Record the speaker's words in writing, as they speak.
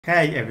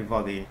Hey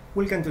everybody,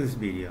 welcome to this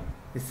video.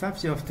 The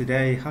subject of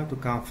today is how to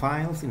count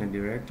files in a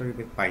directory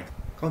with Python.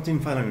 Counting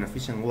files in an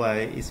efficient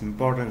way is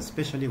important,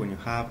 especially when you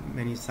have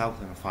many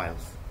thousands of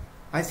files.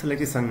 I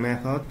selected some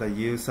methods that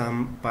use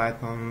some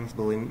Python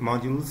built-in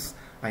modules,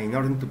 and in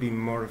order to be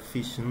more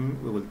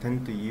efficient, we will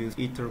tend to use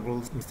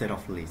iterables instead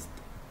of lists.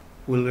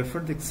 We'll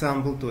refer the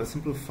example to a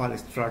simple file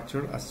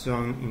structure as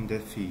shown in the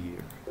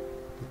figure.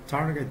 The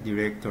target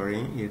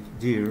directory is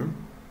dir,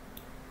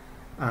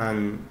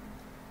 and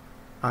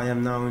I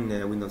am now in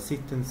the Windows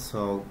system,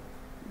 so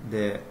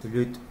the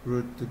root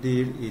to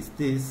dir is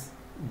this.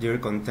 Dir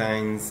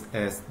contains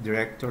a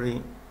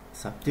directory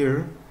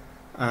subdir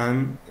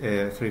and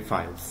 3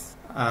 files,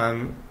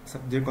 and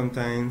subdir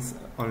contains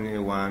only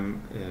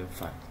one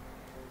file.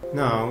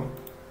 Now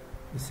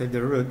we set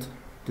the root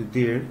to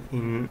dir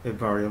in a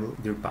variable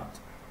dir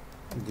path.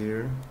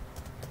 Dir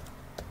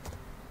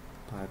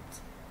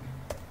path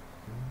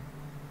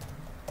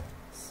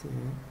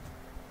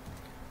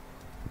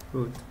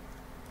root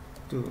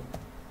to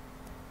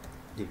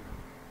dir.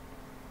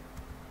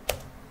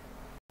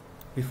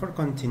 Before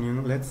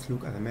continuing, let's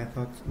look at the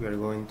methods we are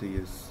going to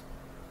use.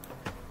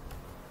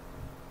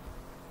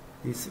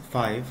 This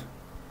 5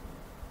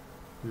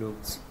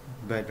 looks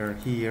better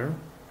here.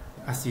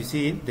 As you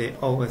see, the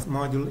OS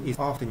module is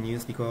often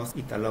used because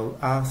it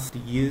allows us to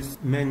use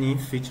many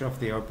features of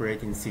the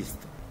operating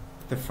system.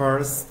 The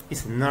first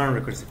is a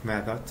non-recursive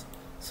method,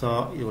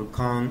 so it will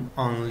count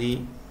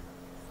only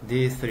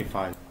these 3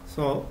 files.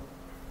 So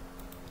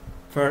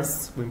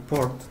first, we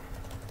import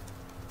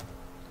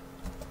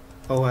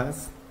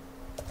OS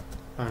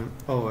and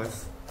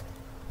OS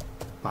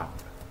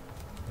path.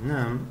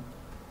 Num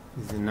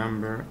is the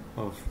number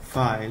of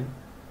file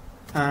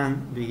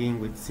and begin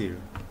with 0.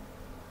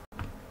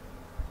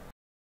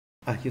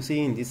 As you see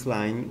in this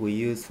line, we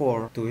use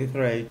for to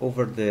iterate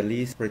over the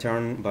list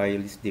returned by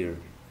listdir.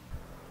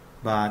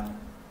 But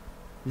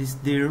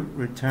listdir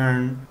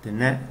returns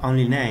the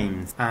only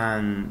names,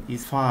 and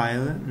each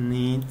file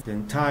needs the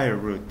entire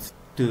root.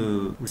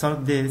 To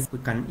resolve this, we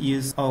can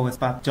use OS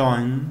path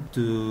join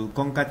to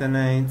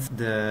concatenate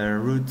the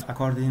roots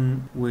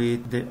according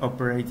with the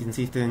operating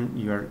system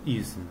you are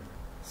using.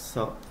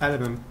 So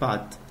element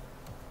path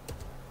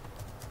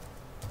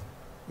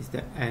is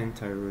the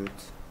entire root.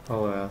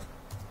 OS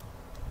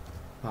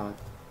path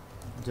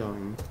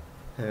join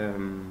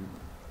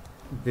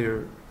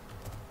their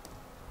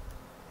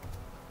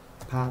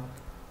path,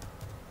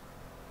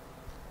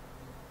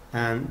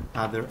 and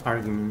other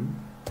argument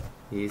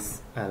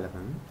is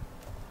element.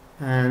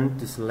 And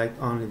to select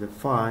only the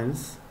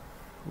files,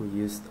 we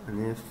used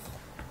an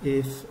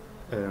if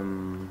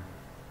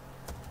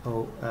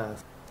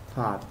OS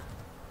path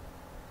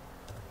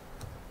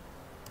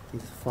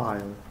is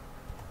file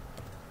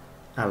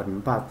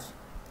element path,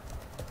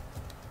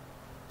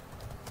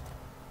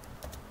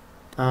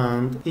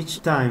 and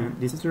each time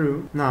this is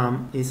true,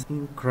 num is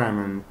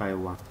incremented by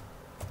 1.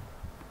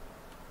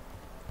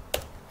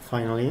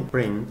 Finally,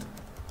 print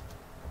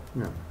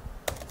num.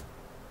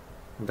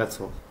 That's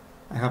all.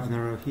 I have an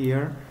error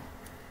here.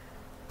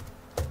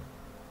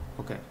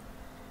 Okay,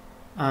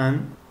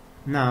 and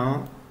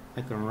now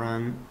I can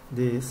run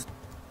this.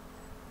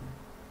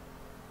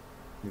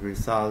 The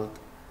result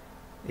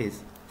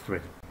is 3.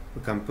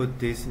 We can put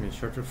this in a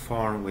shorter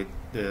form with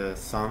the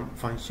sum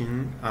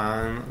function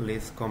and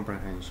list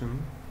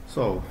comprehension.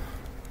 So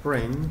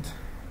print,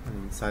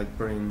 and inside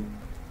print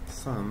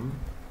sum,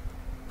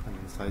 and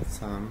inside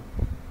sum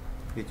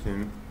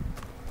between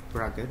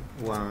bracket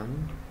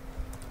 1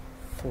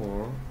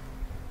 4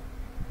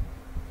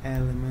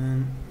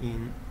 element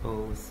in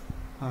OS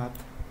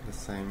path, the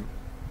same.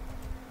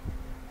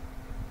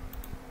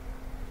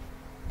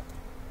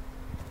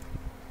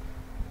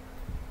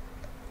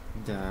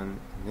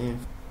 Then if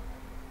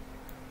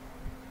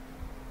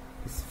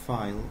is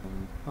file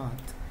and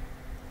path,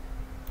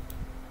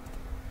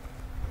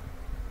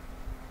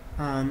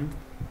 and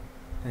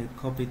I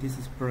copy this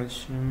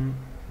expression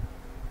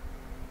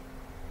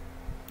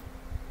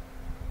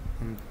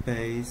and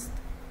paste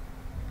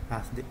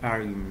as the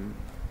argument.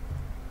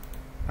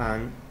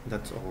 And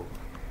that's all.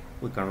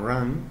 We can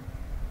run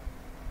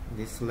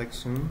this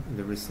selection.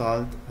 The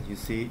result, as you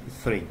see, is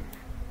 3.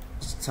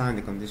 Each time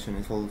the condition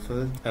is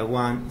fulfilled, a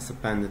 1 is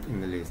appended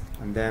in the list,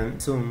 and then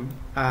soon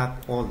add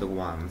all the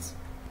ones.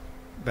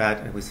 But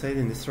as we said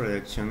in this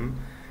introduction,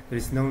 there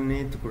is no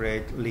need to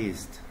create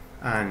list,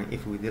 and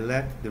if we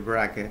delete the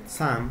bracket,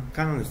 sum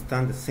can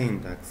understand the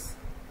syntax,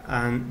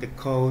 and the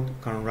code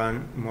can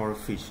run more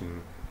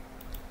efficient.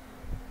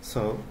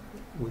 So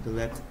we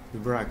delete the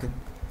bracket,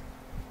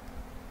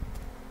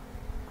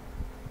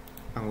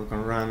 and we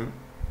can run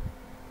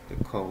the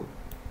code.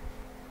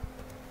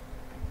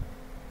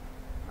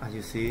 As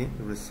you see,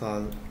 the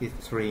result is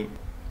 3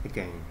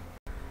 again.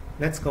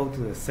 Let's go to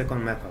the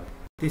second method.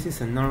 This is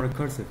a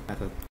non-recursive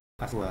method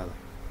as well.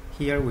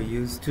 Here we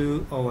use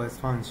 2 OS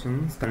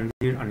functions,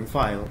 dir and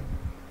file,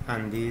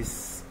 and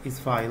this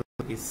file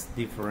is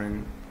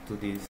different to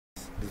this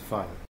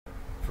file.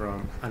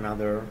 from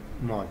another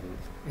module.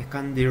 A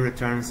candidate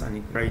returns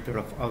an iterator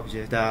of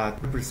objects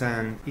that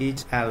represent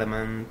each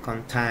element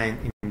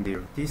contained in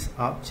dir. These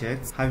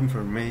objects have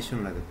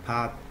information like the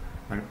path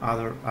and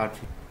other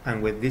attributes,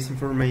 and with this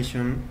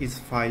information, each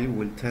file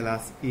will tell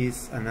us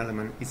if an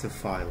element is a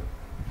file.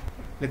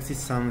 Let's see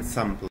some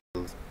examples.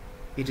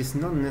 It is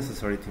not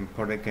necessary to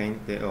import again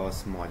the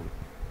OS module.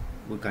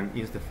 We can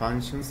use the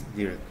functions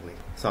directly.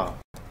 So,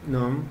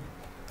 num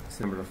is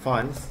the number of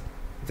files.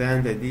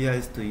 Then the idea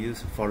is to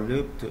use for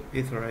loop to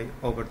iterate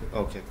over the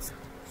objects.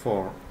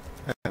 For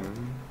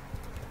element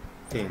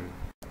in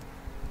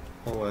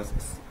OS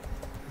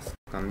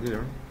scan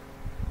dir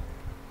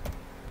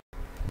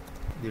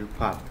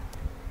path.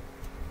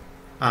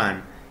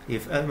 And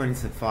if element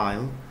is a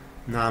file,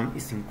 num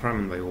is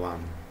incremented by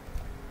 1.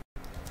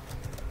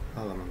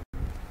 Element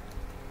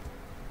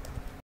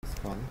is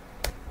file.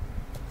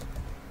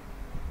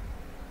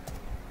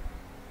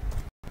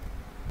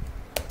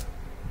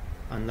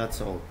 And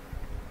that's all.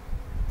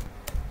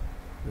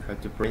 We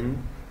have to print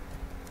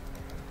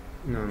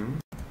num.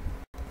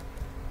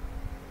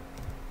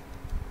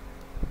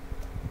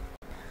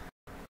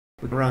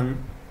 We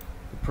run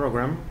the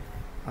program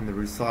and the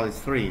result is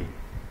 3.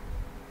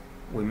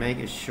 We make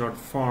a short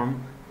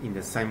form in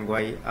the same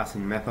way as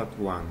in method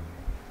 1.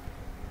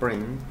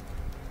 Print,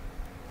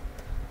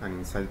 and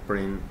inside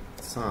print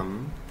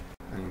sum,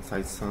 and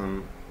inside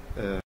sum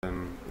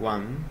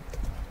 1.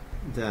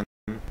 Then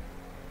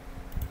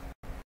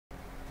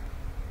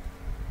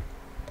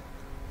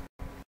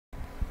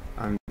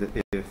and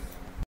the if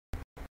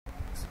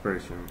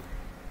expression.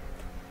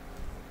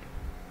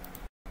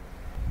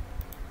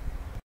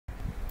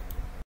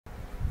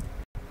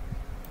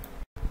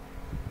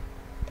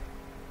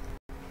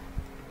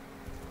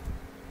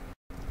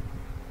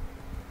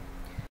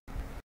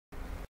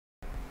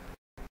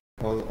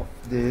 All of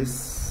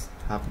this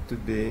have to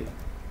be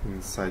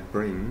inside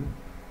print,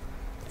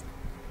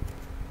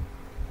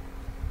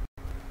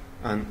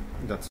 and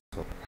that's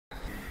all.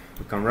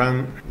 We can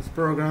run this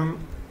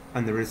program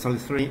and the result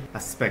is 3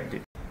 as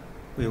expected.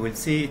 We will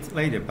see it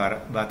later,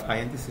 but I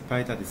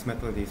anticipate that this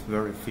method is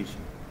very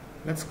efficient.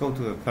 Let's go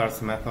to the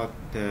first method,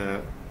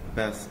 the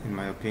best in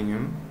my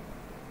opinion.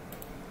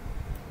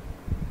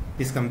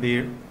 This can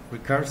be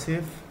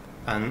recursive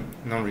and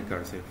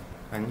non-recursive,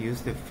 and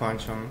use the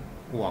function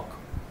walk.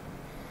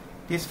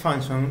 This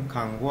function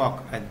can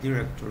walk a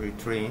directory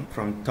tree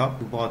from top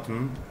to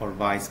bottom or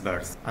vice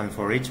versa, and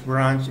for each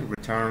branch it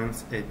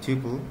returns a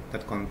tuple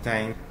that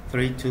contains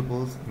 3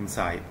 tuples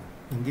inside.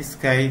 In this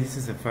case, this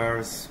is the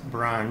first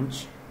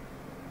branch,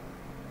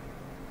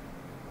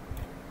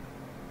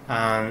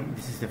 and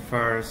this is the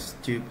first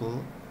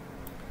tuple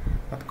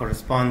that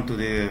corresponds to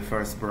the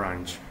first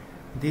branch.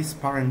 This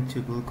parent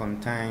tuple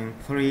contains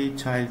 3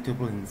 child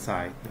tuples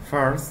inside. The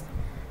first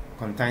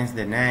contains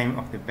the name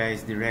of the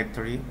base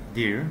directory,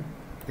 dir.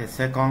 The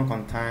second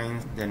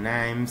contains the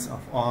names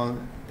of all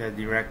the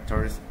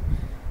directories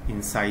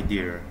inside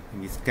dir.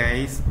 In this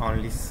case,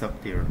 only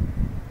subdir.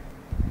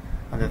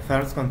 And the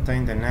third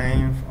contains the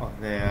name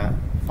of the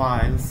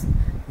files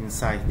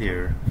inside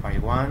dir, file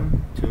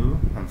 1, 2,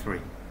 and 3.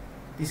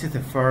 This is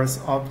the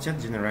first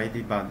object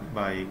generated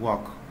by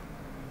walk.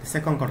 The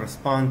second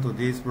corresponds to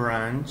this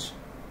branch,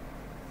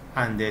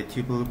 and the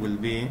tuple will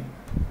be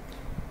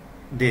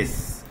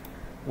this,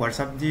 where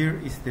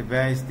subdir is the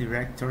base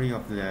directory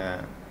of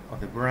the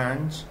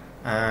branch,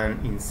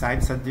 and inside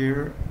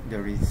subdir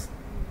there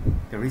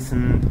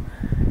isn't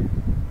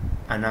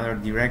another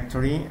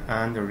directory,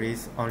 and there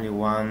is only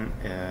one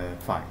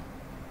file.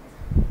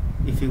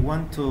 If you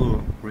want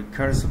to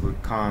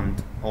recursively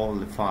count all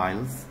the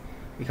files,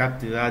 we have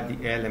to add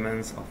the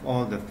elements of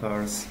all the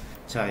first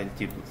child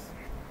tuples.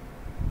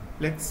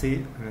 Let's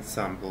see an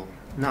example.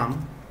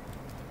 Num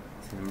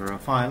is the number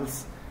of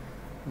files.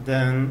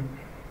 Then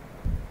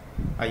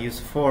I use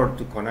for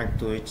to connect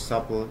to each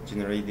tuple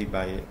generated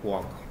by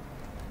walk.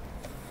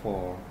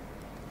 For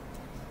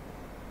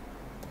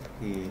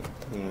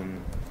in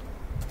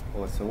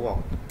also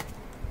walk.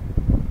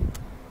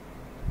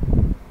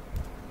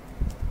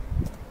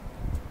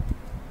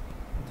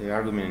 The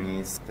argument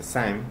is the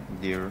same,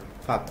 dir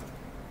path,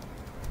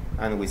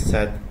 and we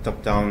set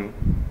top down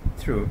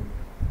true.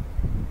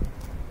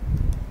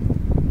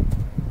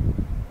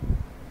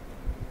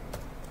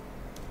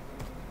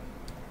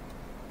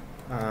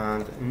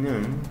 And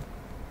num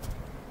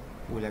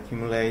will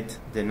accumulate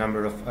the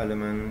number of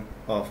elements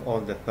of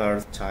all the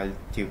first child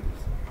tuples.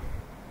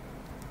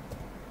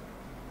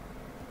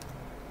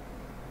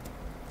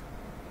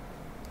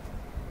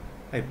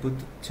 I put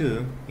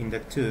 2,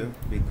 index 2,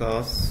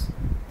 because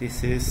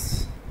this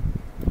is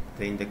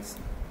the index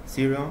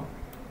 0,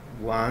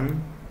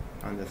 1,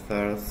 and the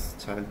first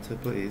child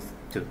tuple is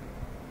 2.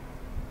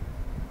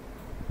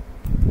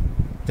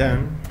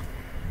 Then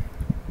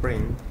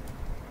print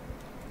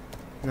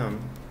num,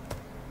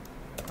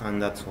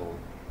 and that's all.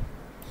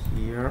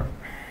 Here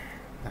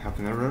I have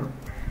an error,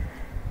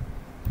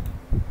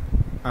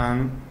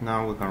 and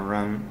now we can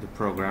run the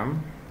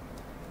program,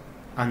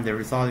 and the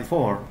result is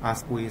 4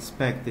 as we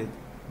expected,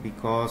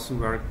 because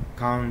we are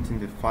counting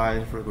the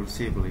files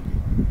recursively.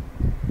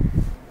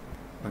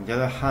 On the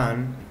other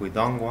hand, if we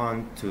don't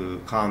want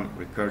to count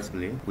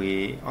recursively,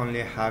 we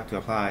only have to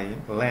apply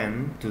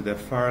len to the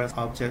first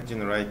object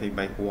generated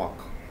by walk.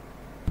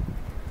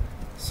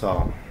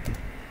 So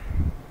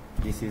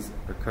this is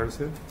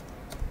recursive,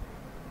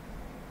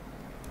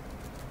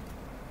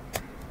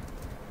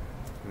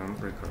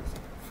 non-recursive.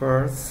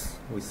 First,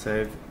 we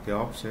save the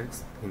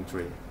objects in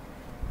tree.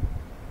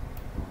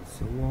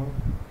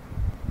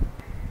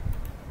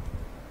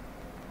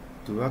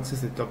 To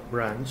access the top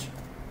branch,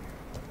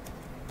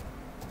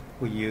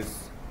 we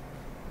use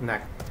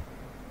next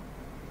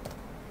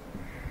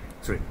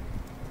tree.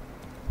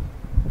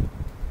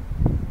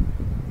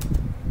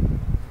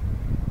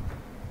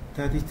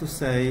 That is to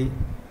say,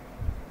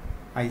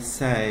 I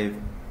save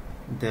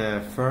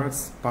the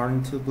first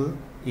parent tuple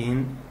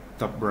in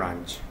top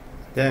branch.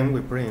 Then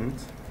we print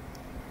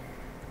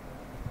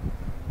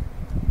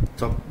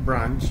top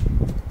branch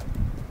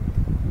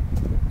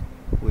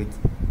with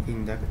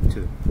index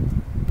 2.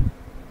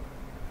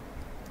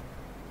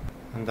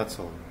 And that's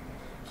all.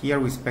 Here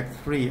we expect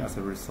 3 as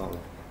a result.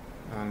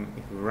 And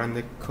if we run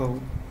the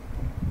code,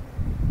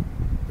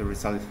 the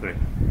result is 3.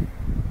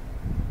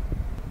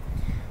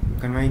 We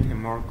can make a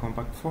more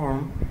compact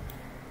form.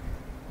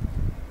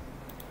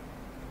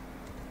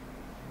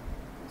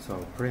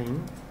 So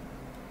print,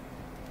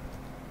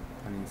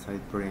 and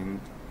inside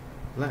print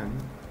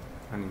len,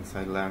 and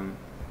inside len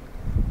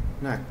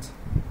next.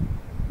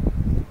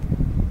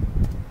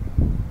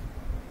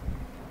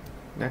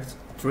 Next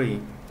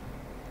 3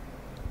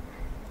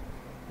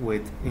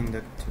 with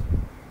index 2.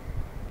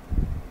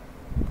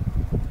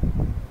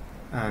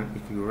 And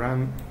if you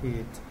run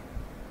it,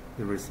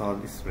 the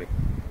result is 3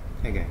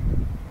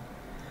 again.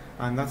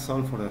 And that's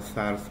all for the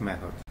third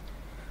method.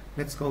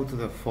 Let's go to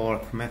the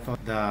fourth method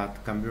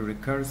that can be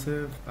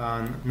recursive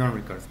and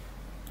non-recursive.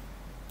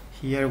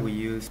 Here we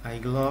use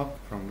iGlove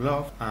from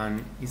glove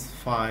and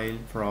isFile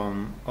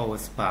from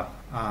ospub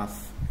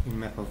as in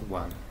method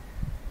 1.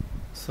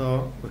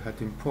 So we have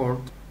to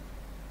import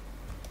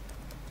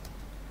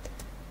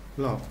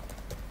glove.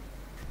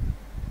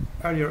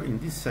 Earlier in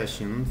this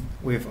session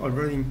we've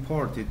already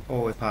imported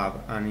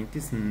ospub and it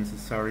isn't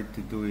necessary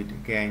to do it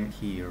again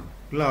here.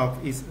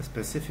 Glove is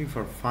specific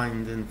for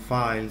finding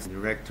files and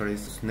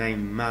directories whose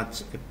name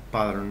match a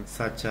pattern,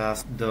 such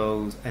as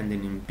those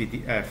ending in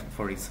PDF,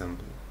 for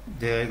example.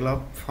 The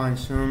glove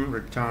function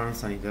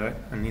returns an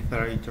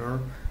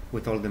iterator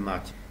with all the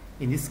matches.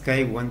 In this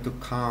case, we want to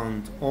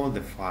count all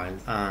the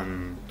files,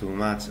 and to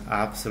match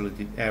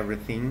absolutely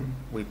everything,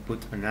 we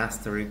put an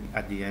asterisk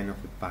at the end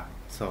of the path.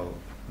 So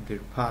the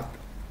path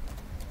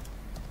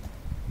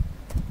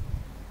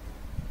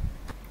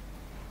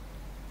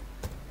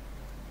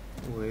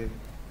with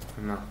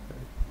an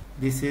asterisk.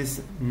 This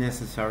is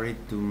necessary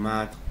to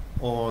match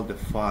all the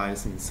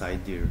files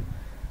inside there,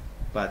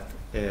 but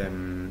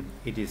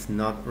it is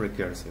not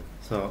recursive.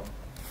 So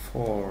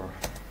for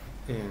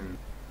in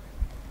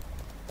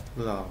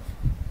glove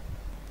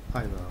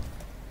iGlove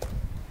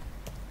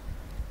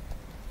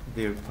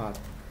dir path,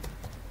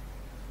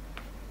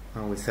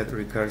 and we set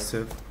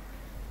recursive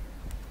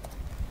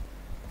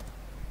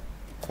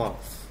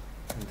false.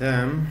 And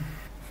then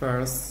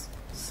first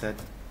set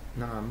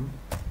num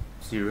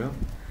 0,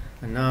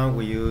 and now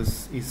we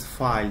use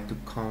isFile to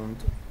count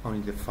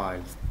only the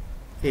files.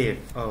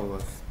 If our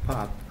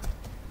path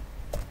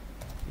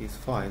is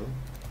file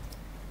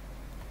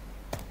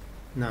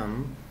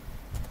num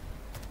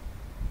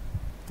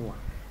 1,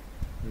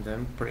 and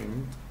then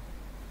print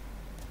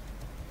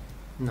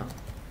num.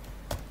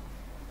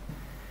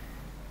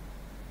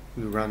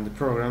 We run the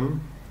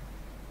program.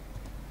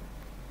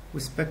 We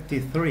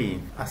expected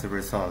 3 as a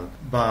result,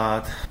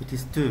 but it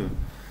is 2.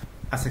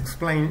 As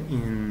explained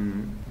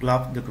in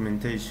glove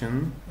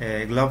documentation,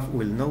 glove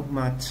will not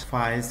match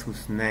files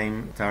whose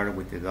name start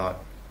with a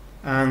dot,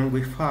 and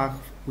we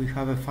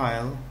have a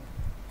file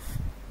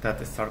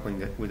that starts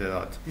with a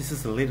dot. This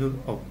is a little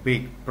of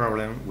big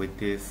problem with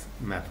this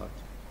method.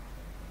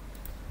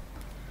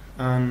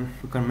 And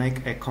we can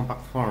make a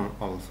compact form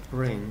also.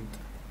 Print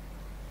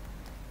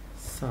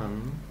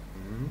sum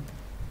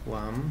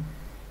 1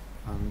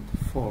 and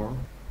 4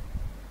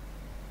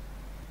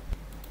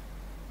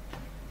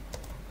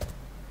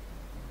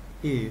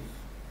 if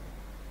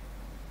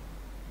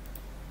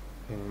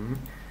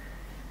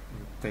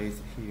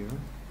paste here,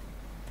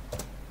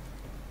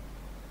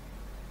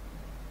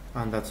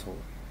 and that's all.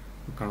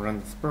 We can run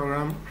this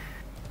program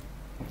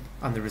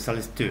and the result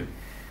is 2.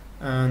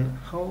 And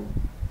how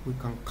we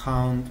can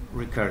count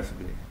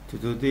recursively? To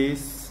do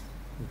this,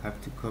 we have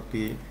to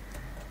copy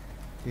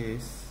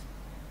this,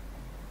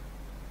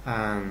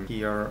 and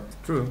here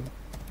true,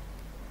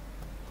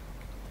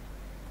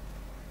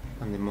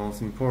 and the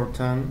most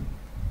important,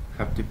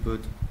 have to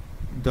put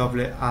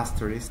double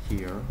asterisk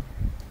here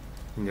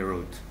in the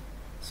root.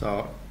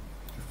 So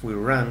if we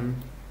run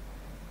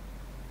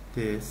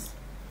this,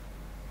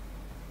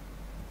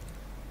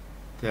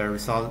 the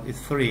result is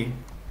 3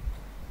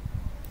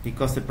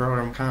 because the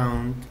program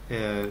counts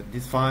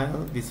this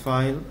file,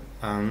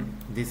 and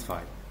this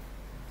file.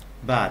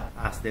 But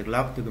as the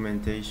GLOB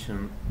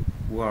documentation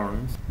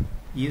warns,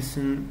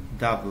 using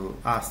double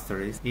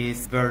asterisk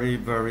is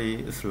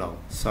very slow.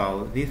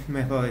 So this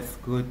method is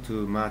good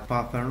to match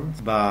patterns,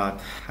 but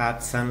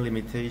has some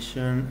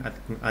limitation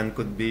and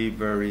could be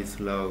very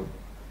slow.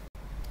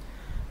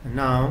 And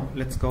now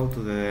let's go to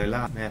the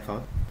last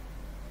method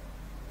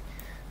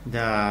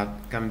that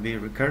can be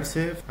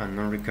recursive and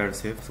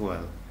non-recursive as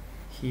well.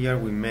 Here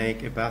we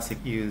make a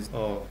basic use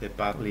of the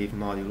path_leaf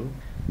module.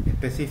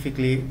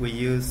 Specifically, we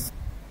use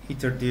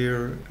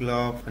iterdir,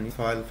 glob, and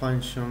file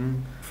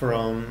function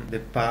from the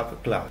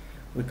path class.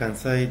 We can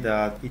say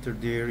that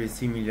iterdir is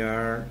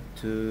similar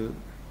to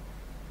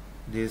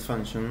this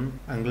function,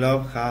 and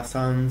glob has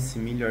some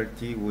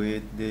similarity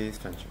with this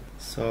function.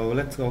 So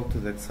let's go to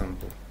the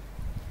example.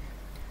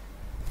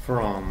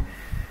 From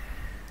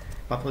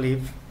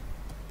path_leaf,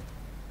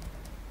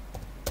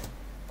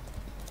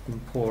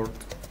 import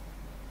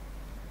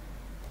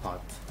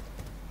path,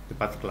 the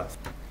path class.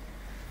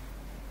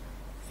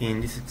 In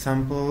this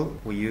example,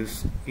 we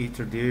use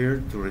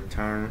iterdir to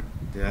return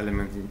the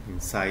element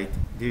inside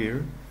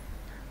dir,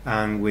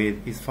 and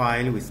with this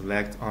file we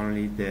select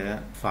only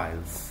the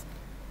files.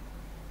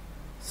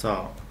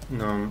 So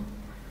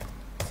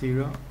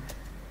non-0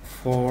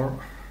 for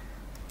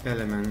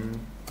element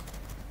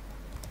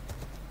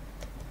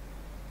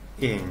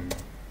in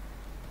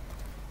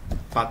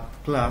path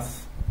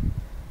class,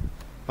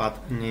 path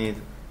need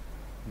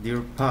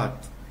dir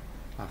path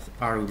as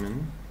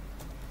argument,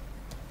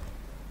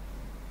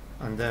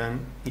 and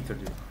then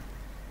iterdir.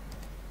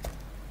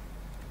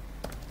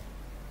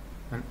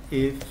 And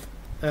if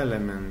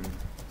element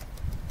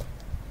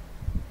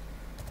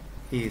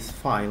is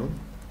file,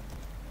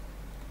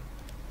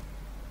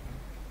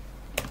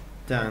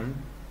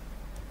 then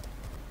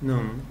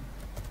num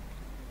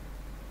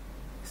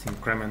is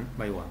increment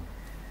by 1.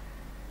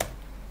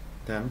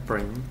 Then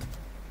print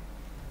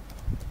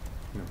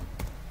num.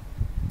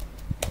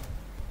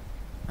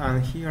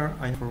 And here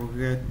I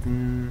forget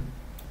to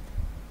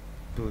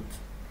put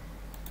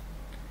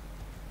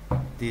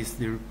this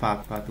dir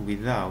path, but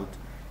without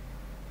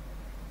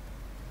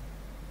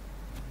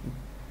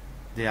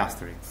the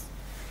asterisk.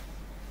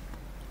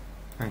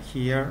 And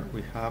here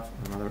we have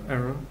another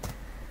error.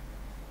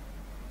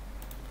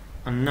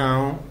 And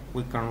now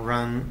we can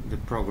run the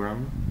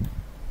program,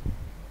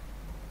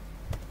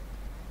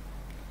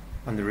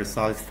 and the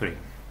result is 3.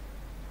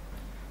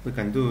 We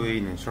can do it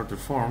in a shorter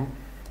form.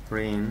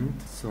 Print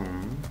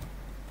sum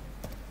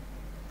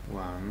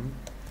 1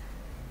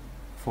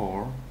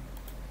 4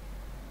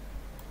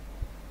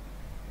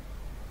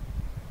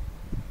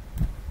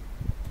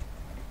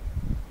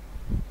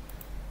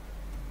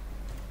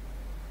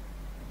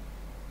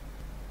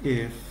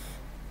 if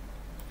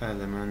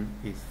element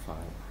is file.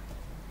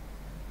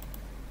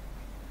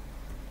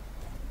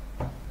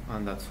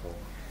 And that's all.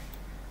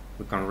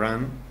 We can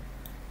run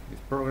this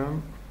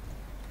program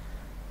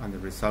and the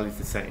result is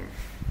the same.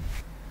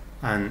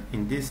 And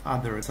in this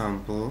other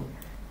example,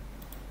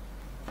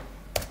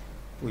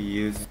 we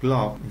use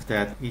glob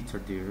instead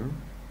iterdir,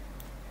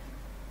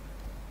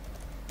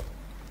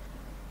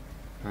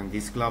 and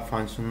this glob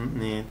function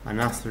needs an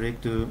asterisk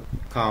to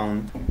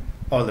count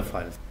all the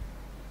files.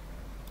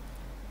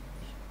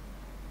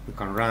 We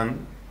can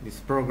run this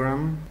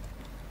program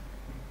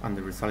and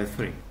the result is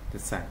 3, the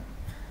same.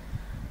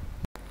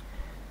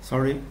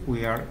 Sorry,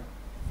 we are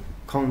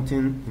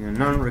counting in a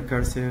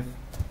non-recursive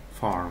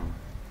form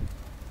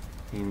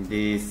in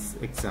these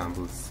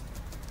examples.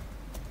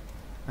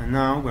 And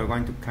now we're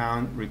going to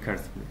count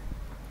recursively.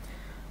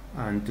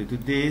 And to do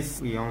this,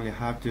 we only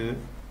have to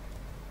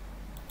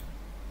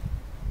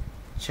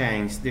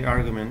change the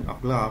argument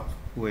of glob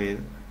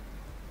with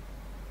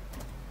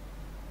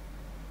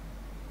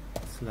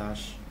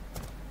slash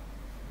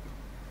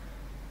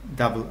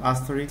double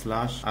asterisk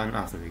slash an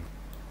asterisk.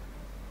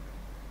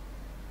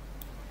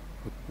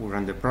 We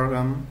run the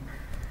program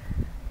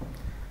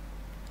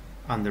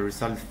and the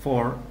result is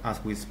 4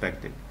 as we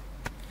expected.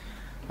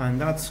 And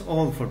that's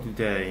all for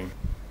today.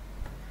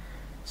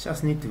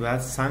 Just need to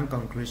add some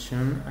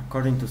conclusion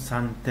according to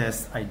some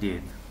tests I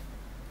did.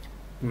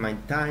 In my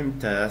time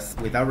test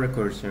without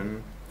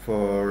recursion,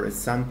 for a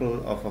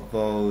sample of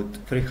about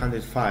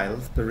 300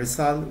 files, the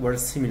results were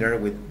similar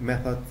with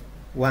method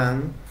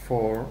 1,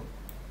 4,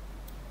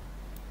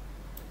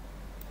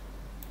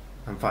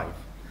 and 5.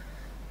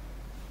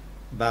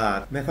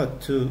 But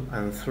method 2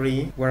 and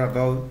 3 were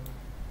about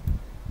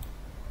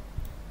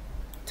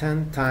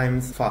 10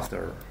 times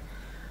faster.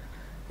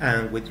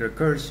 And with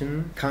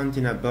recursion,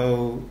 counting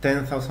about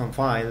 10,000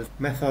 files,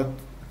 method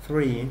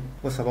 3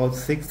 was about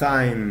 6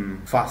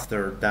 times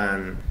faster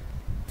than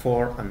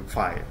 4 and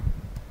 5.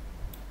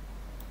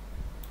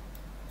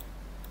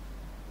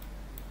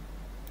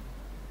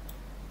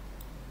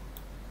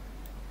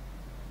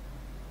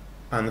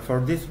 And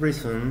for these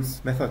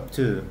reasons, method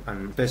 2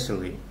 and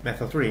especially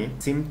method 3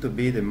 seem to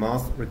be the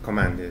most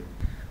recommended.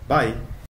 Bye!